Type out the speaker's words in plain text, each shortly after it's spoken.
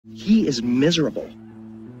He is miserable.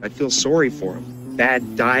 I feel sorry for him.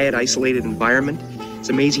 Bad diet, isolated environment. It's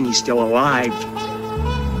amazing he's still alive.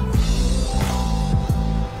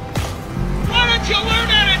 Why don't you learn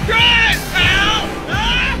how to drive, pal?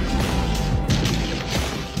 Huh?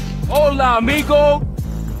 Hola, amigo.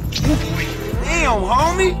 Damn,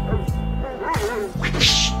 homie.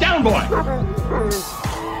 Down, boy.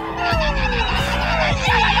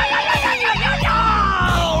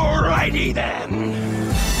 Alrighty then.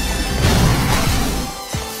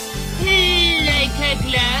 Like a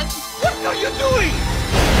glove? What are you doing?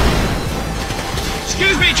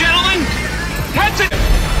 Excuse me, gentlemen. That's it.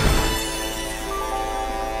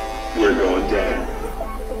 We're going down.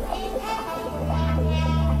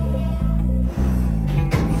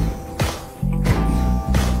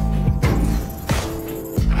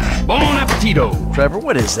 Bon appetito. Trevor,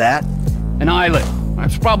 what is that? An islet.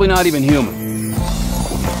 It's probably not even human.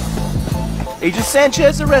 Agent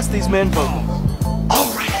Sanchez, arrest these men both.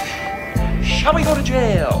 All right. Shall we go to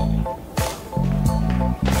jail?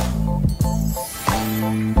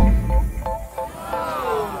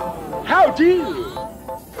 Howdy!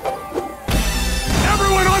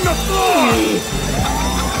 Everyone on the floor!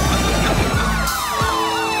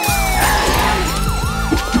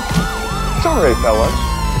 Sorry, fellas.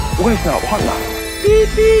 Where's that whatnot? Beep,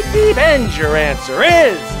 beep, beep. And your answer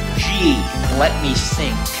is... Gee, let me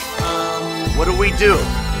think. What do we do?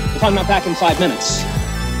 We'll talk about back in 5 minutes.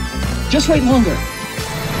 Just wait longer.